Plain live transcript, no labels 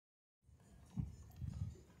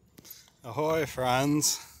Ahoy,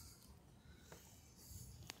 friends.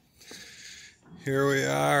 Here we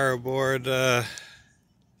are aboard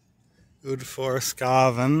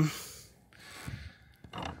Udforskaven,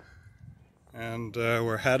 and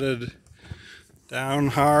we're headed down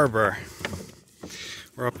harbor.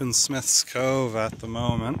 We're up in Smith's Cove at the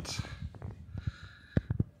moment,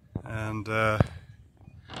 and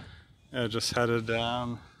just headed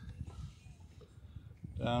down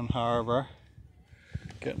harbor,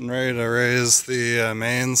 getting ready to raise the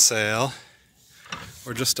mainsail.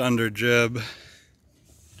 We're just under jib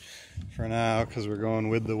for now because we're going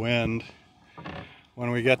with the wind.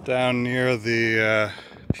 When we get down near the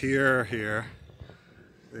pier here,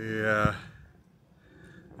 the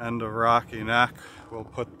end of Rocky Neck, we'll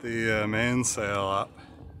put the mainsail up,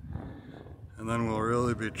 and then we'll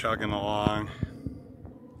really be chugging along.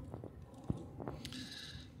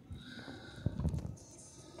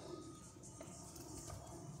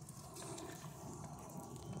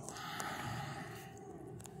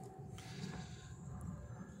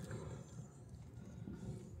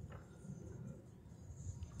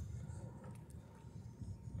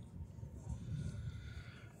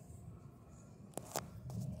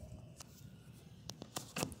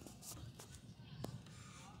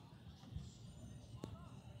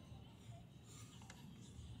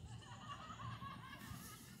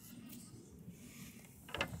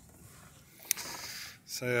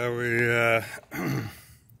 So yeah, we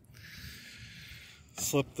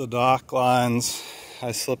slipped the dock lines.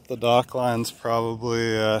 I slipped the dock lines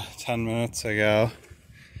probably 10 minutes ago,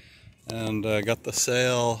 and got the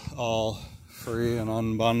sail all free and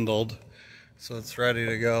unbundled, so it's ready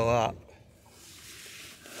to go up.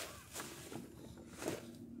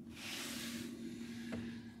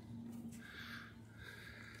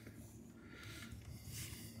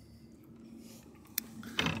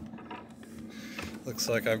 Looks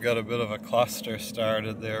like I've got a bit of a cluster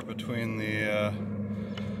started there between the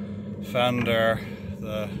fender,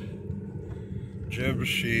 the jib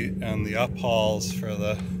sheet, and the uphauls for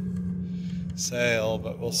the sail,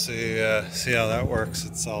 but we'll see how that works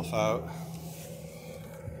itself out.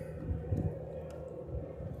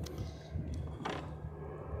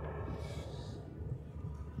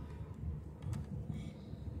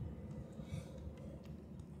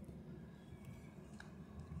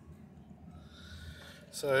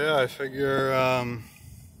 So yeah, I figure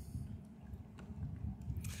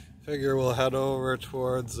we'll head over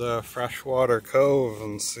towards Fresh Water Cove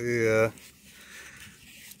and see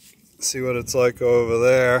what it's like over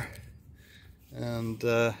there, and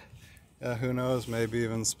yeah, who knows, maybe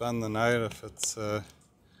even spend the night if it's a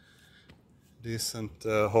decent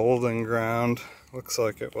holding ground. Looks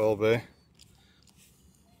like it will be.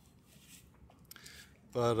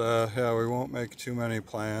 But yeah, we won't make too many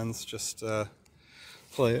plans, just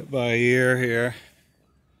play it by ear here.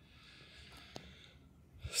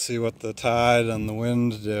 See what the tide and the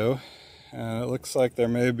wind do. And it looks like there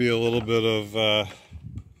may be a little bit of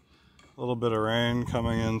rain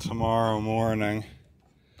coming in tomorrow morning.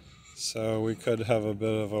 So we could have a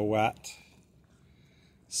bit of a wet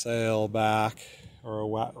sail back, or a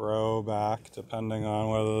wet row back, depending on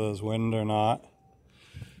whether there's wind or not.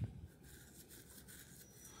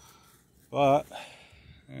 But,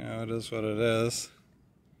 you know, it is what it is.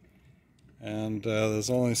 And there's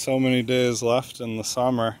only so many days left in the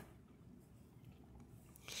summer.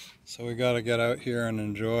 So we gotta get out here and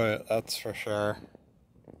enjoy it, that's for sure.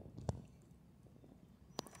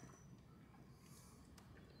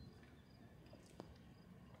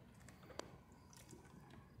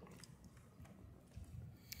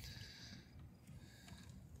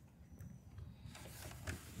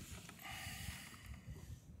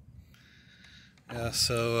 Yeah,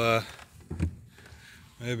 so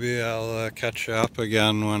maybe I'll catch you up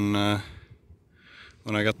again when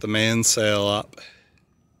I got the mainsail up.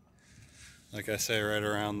 Like I say, right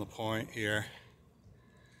around the point here.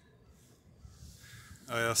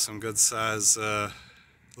 Oh yeah, some good size,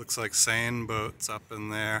 looks like seine boats up in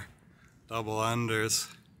there, double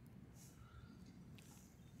unders.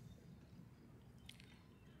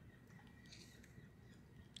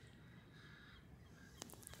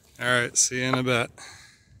 Alright, see you in a bit.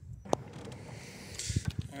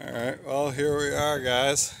 Alright, well, here we are,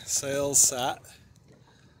 guys. Sails set.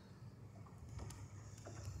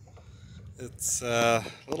 It's a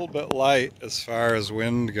little bit light as far as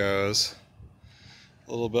wind goes.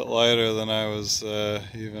 A little bit lighter than I was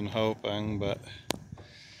even hoping, but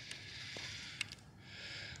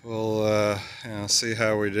we'll see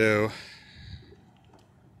how we do.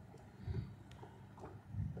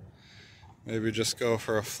 Maybe just go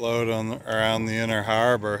for a float around the inner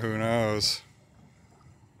harbor, who knows.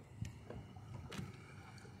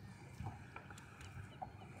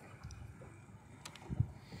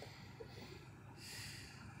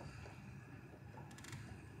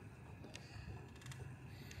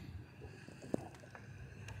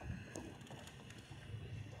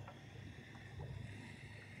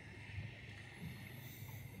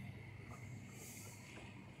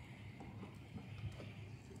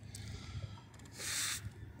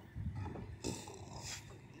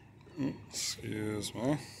 Excuse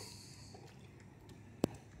me.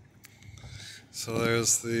 So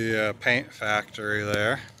there's the paint factory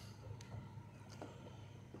there.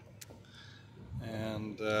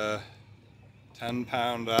 And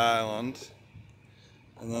 10-Pound Island.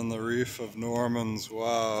 And then the reef of Norman's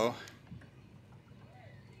Woe.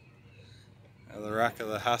 And the wreck of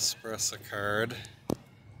the Hesperus occurred.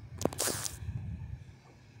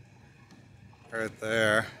 Right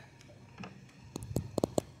there.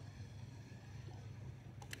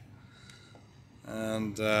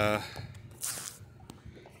 And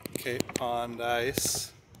Cape Pond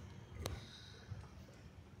ice.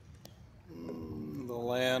 The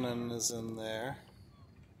Lannon is in there.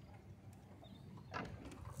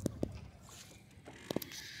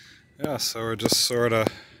 Yeah, so we're just sort of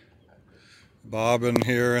bobbing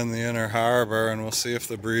here in the inner harbor, and we'll see if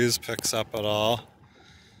the breeze picks up at all.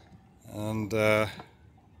 And I'll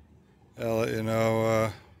let you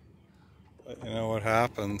know what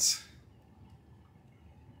happens.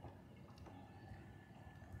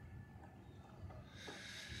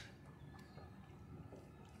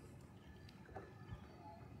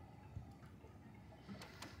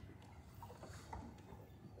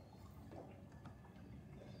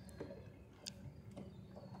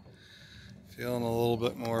 Feeling a little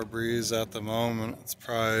bit more breeze at the moment. It's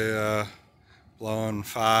probably blowing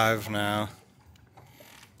 5 now.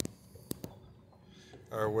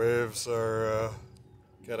 Our waves are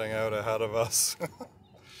getting out ahead of us.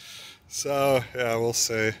 So yeah, we'll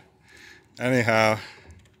see. Anyhow,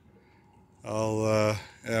 I'll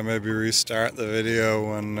maybe restart the video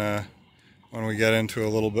when we get into a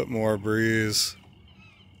little bit more breeze.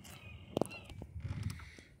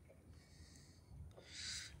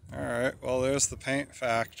 Alright, well there's the paint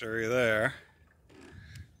factory there.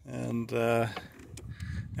 And yeah,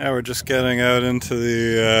 we're just getting out into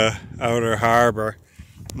the outer harbor.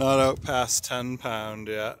 Not out past 10-Pound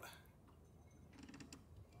yet.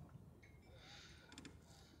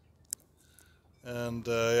 And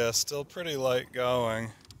yeah, still pretty light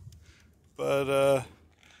going. But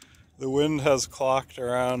the wind has clocked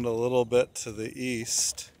around a little bit to the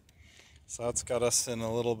east. So that's got us in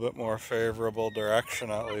a little bit more favorable direction,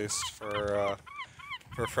 at least for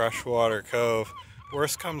Fresh Water Cove.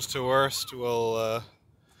 Worst comes to worst, we'll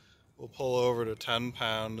pull over to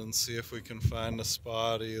 10-Pound and see if we can find a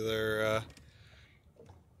spot either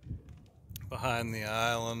behind the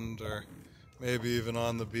island or maybe even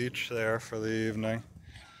on the beach there for the evening.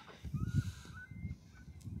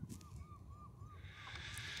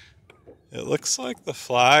 It looks like the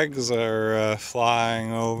flags are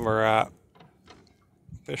flying over at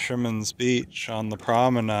Fisherman's Beach on the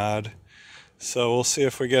promenade. So we'll see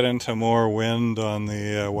if we get into more wind on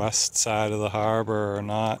the west side of the harbor or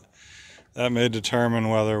not. That may determine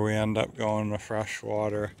whether we end up going to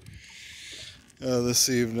freshwater this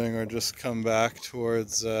evening or just come back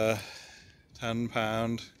towards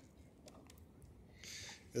 10-Pound.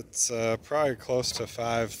 It's probably close to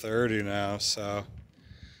 5:30 now, so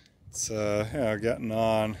it's getting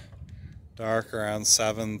on. Dark around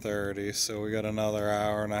 7:30, so we got another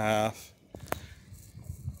hour and a half.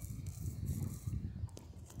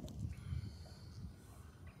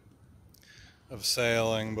 Of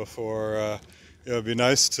sailing before it'd be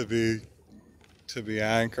nice to be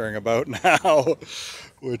anchoring about now,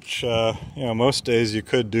 which most days you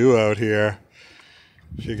could do out here.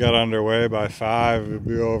 If you got underway by 5, you'd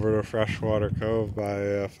be over to Fresh Water Cove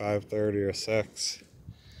by 5:30 or 6.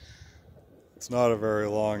 It's not a very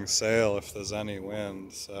long sail if there's any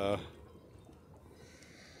wind, so.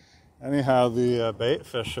 Anyhow, the bait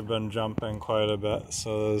fish have been jumping quite a bit,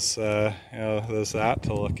 so there's that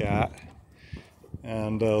to look at.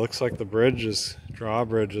 And looks like the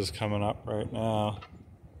drawbridge is coming up right now.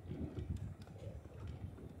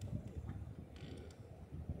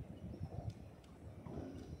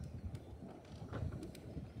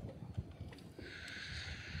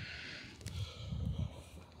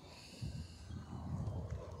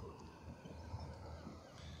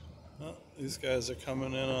 Well, these guys are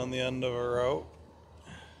coming in on the end of a rope.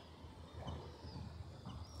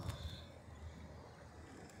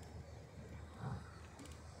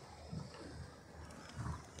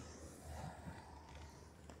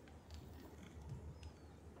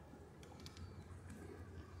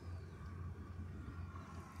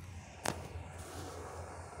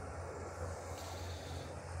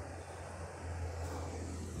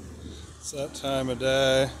 It's that time of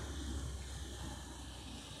day.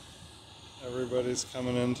 Everybody's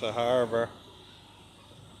coming into harbor.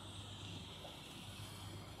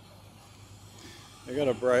 They got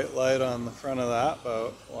a bright light on the front of that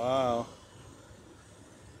boat. Wow.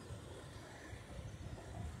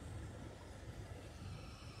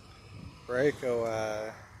 breakaway.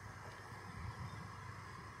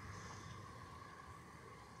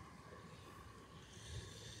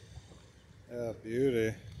 Yeah,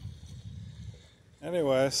 beauty.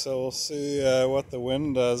 Anyway, so we'll see what the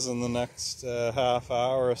wind does in the next half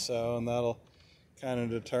hour or so, and that'll kind of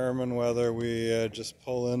determine whether we just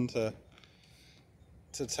pull into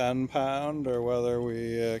 10 pound or whether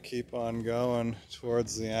we keep on going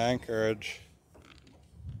towards the anchorage.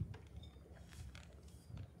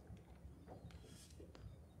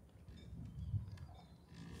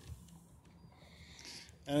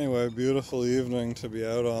 Anyway, beautiful evening to be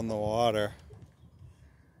out on the water.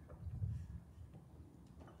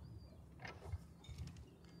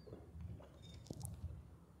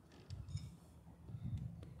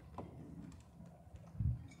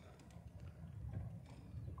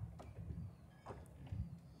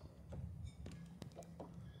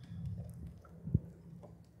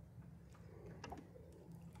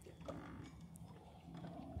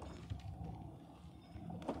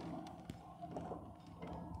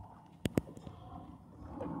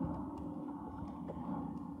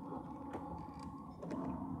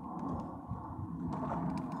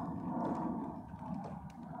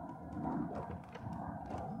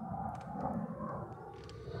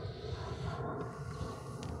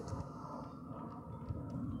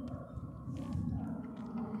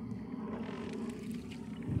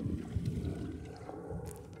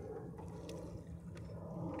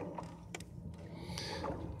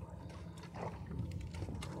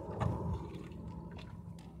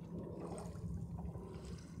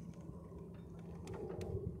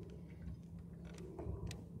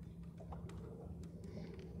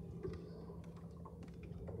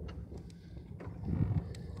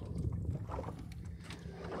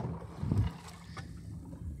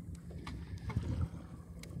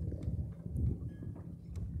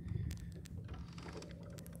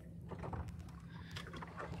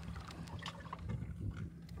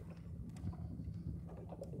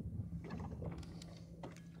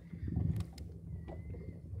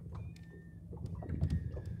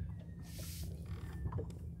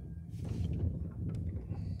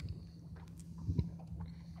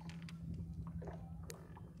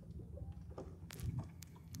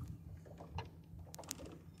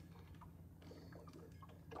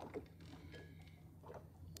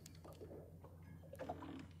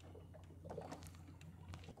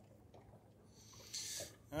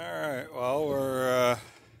 Alright, well, we're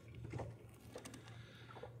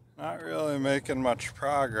not really making much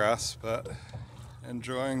progress, but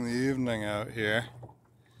enjoying the evening out here.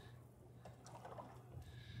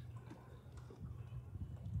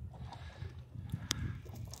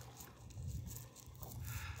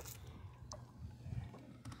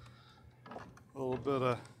 A little bit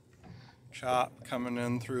of chop coming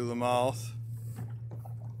in through the mouth.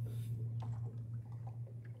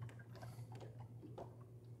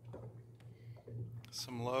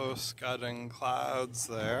 Some low scudding clouds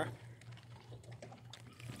there.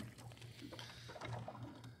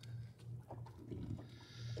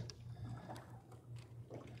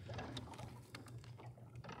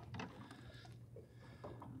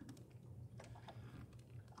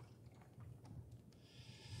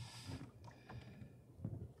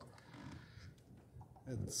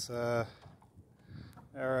 It's right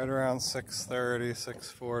around 6:30,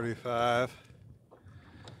 6:45.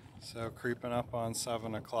 So creeping up on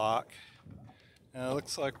 7 o'clock. And it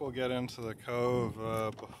looks like we'll get into the cove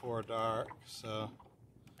before dark, so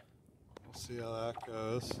we'll see how that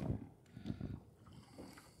goes.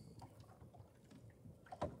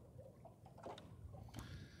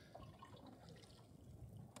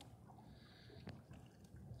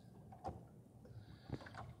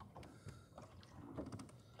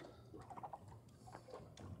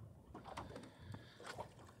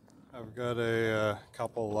 I've got a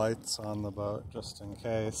couple lights on the boat just in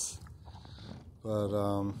case, but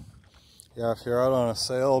yeah, if you're out on a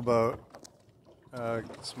sailboat,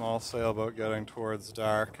 small sailboat getting towards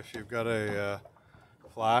dark, if you've got a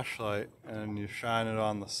flashlight and you shine it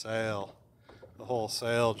on the sail, the whole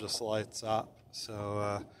sail just lights up.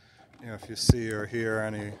 So you know, if you see or hear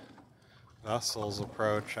any vessels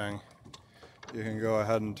approaching, you can go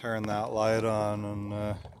ahead and turn that light on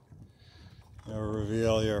and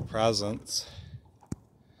reveal your presence,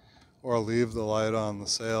 or leave the light on the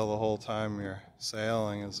sail the whole time you're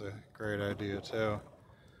sailing is a great idea too.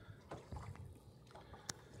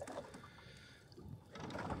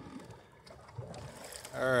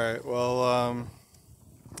 Alright, well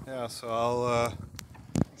yeah, so I'll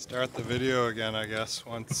start the video again, I guess,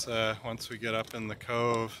 once we get up in the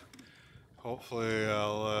cove. Hopefully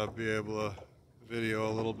I'll be able to video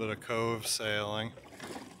a little bit of cove sailing.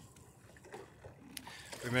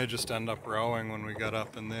 We may just end up rowing when we get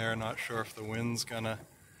up in there. Not sure if the wind's gonna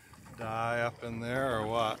die up in there or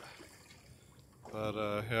what. But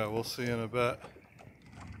yeah, we'll see in a bit.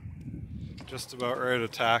 Just about ready to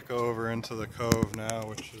tack over into the cove now,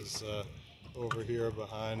 which is over here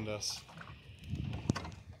behind us.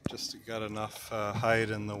 Just to get enough height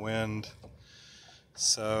in the wind.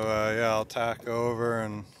 So yeah, I'll tack over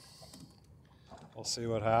and we'll see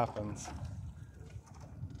what happens.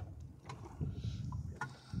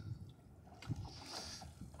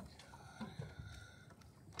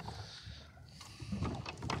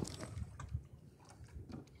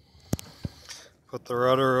 Put the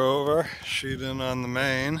rudder over, sheet in on the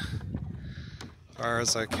main as far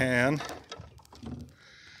as I can.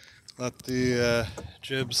 Let the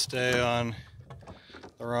jib stay on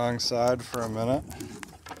the wrong side for a minute.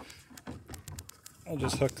 I'll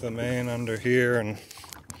just hook the main under here and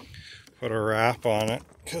put a wrap on it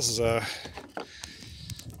because not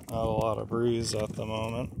a lot of breeze at the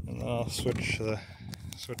moment. And then I'll switch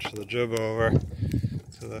the jib over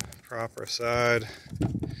to the proper side.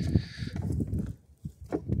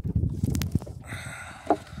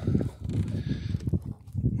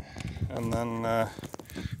 And then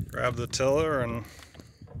grab the tiller and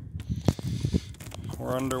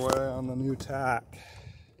we're underway on the new tack.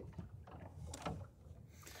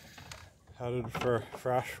 Headed for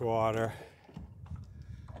fresh water.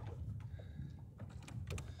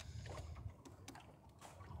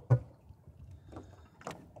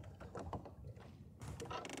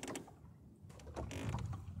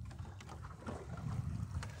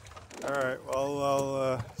 Alright, well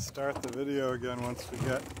I'll start the video again once we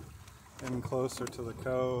get in closer to the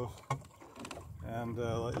cove and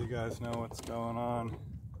let you guys know what's going on.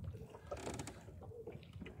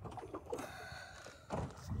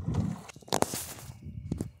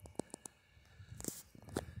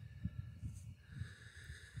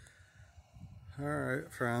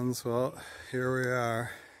 Alright friends, well here we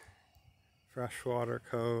are, Fresh Water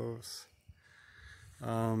Coves.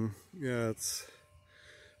 Yeah, it's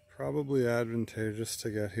probably advantageous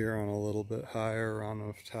to get here on a little bit higher run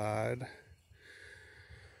of tide.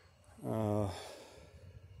 The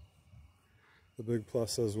big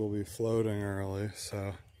plus is we'll be floating early,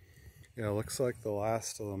 so yeah, it looks like the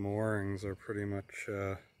last of the moorings are pretty much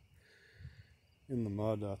in the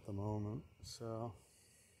mud at the moment. So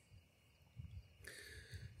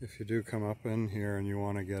if you do come up in here and you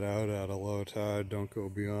want to get out at a low tide, don't go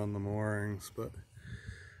beyond the moorings, but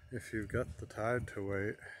if you've got the tide to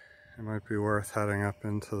wait, it might be worth heading up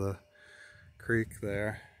into the creek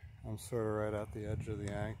there. I'm sort of right at the edge of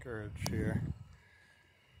the anchorage here.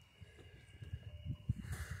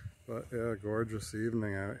 But yeah, gorgeous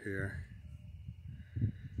evening out here.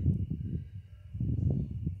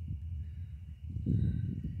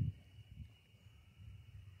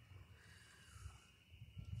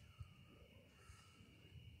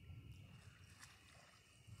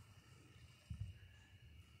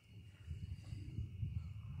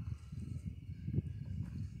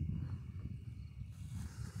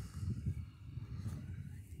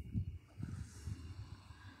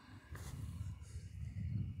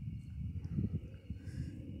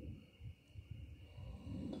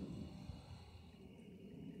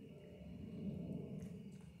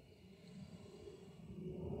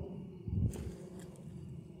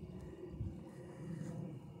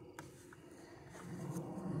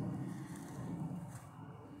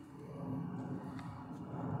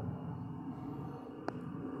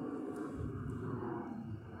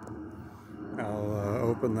 I'll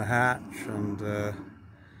open the hatch and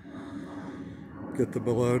get the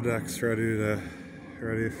below decks ready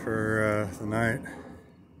for the night.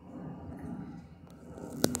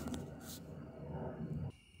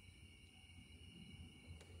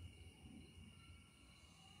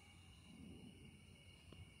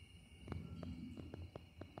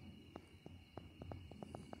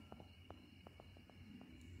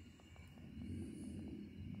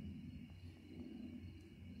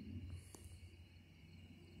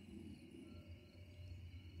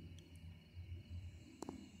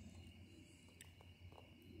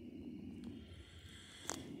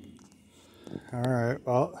 Alright,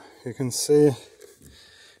 well, you can see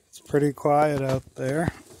it's pretty quiet out there.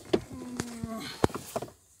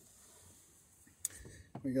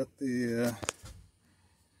 We got the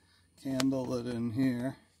candle lit in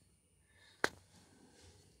here.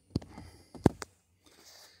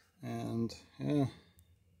 And yeah,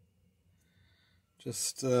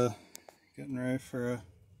 just getting ready for a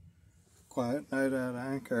quiet night at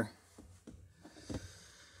anchor.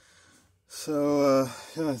 So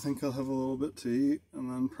yeah, I think I'll have a little bit to eat and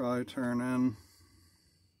then probably turn in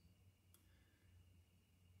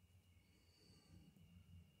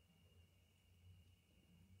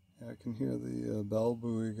Yeah, I can hear the bell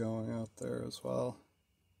buoy going out there as well.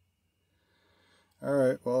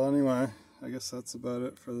 Alright, well anyway, I guess that's about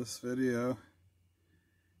it for this video.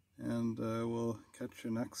 And we'll catch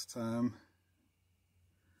you next time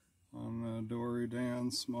on Dory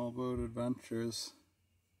Dan's Small Boat Adventures.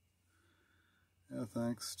 Yeah,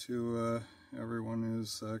 thanks to everyone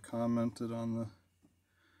who's commented on the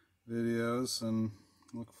videos, and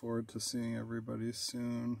look forward to seeing everybody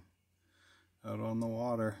soon out on the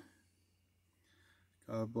water.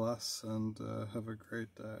 God bless, and have a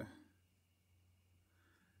great day.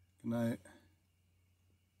 Good night.